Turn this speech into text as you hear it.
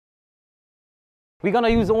We're gonna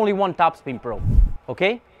use only one TopspinPro,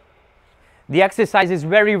 okay? The exercise is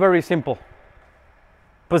very, very simple.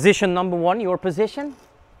 Position number one, your position,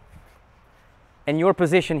 and your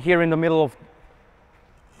position here in the middle of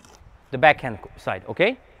the backhand side,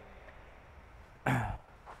 okay?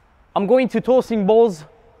 I'm going to tossing balls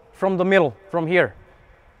from the middle, from here,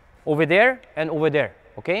 over there and over there,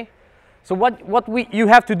 okay? So what you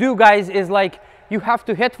have to do, guys, is like you have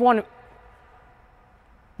to hit one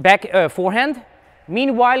back forehand.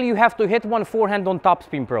 Meanwhile, you have to hit one forehand on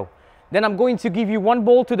TopspinPro. Then I'm going to give you one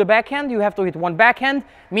ball to the backhand. You have to hit one backhand.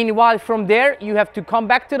 Meanwhile, from there, you have to come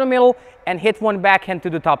back to the middle and hit one backhand to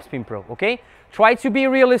the TopspinPro, okay? Try to be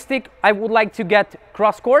realistic. I would like to get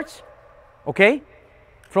cross courts, okay?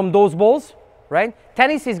 From those balls, right?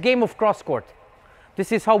 Tennis is game of cross court.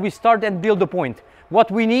 This is how we start and build the point.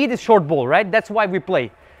 What we need is short ball, right? That's why we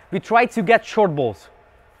play. We try to get short balls.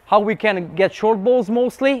 How we can get short balls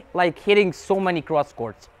mostly? Like hitting so many cross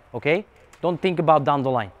courts, okay? Don't think about down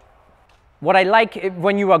the line. What I like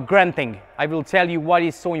when you are granting, I will tell you what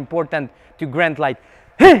is so important to grant, like,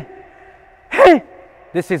 hey, hey.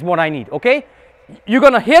 This is what I need, okay? You're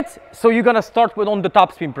gonna hit, so you're gonna start with on the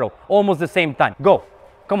TopspinPro, almost the same time. Go,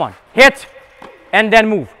 come on, hit, and then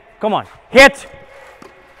move. Come on, hit,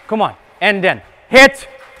 come on, and then hit,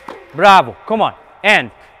 bravo, come on,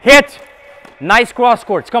 and hit. Nice cross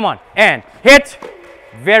courts, come on, and hit,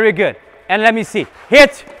 very good. And let me see,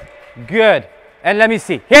 hit, good. And let me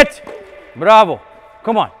see, hit, bravo,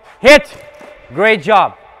 come on, hit, great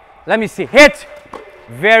job. Let me see, hit,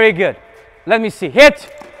 very good. Let me see,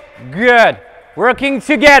 hit, good. Working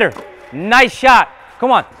together, nice shot.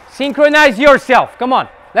 Come on, synchronize yourself, come on.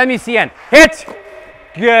 Let me see, and hit,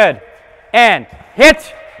 good. And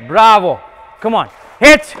hit, bravo, come on,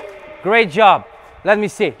 hit, great job. Let me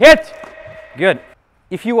see, hit, good.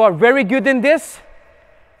 If you are very good in this,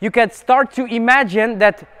 you can start to imagine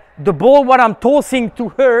that the ball what I'm tossing to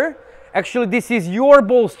her, actually this is your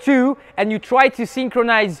balls too, and you try to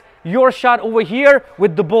synchronize your shot over here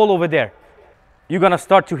with the ball over there. You're gonna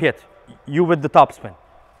start to hit, you with the topspin.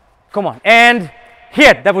 Come on, and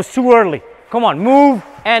hit, that was too early. Come on, move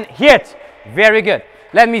and hit, very good.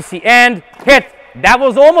 Let me see, and hit, that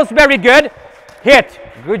was almost very good. Hit,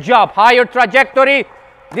 good job, higher trajectory.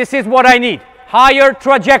 This is what I need, higher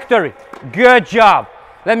trajectory, good job.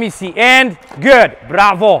 Let me see, and good,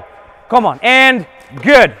 bravo. Come on, and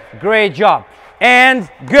good, great job. And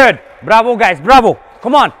good, bravo guys, bravo.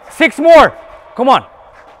 Come on, 6 more, come on,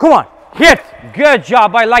 come on, hit, good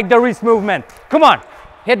job. I like the wrist movement. Come on,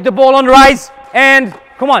 hit the ball on rise, and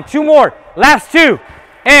come on, 2 more, last 2,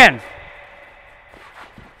 and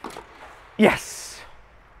yes,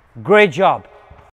 great job.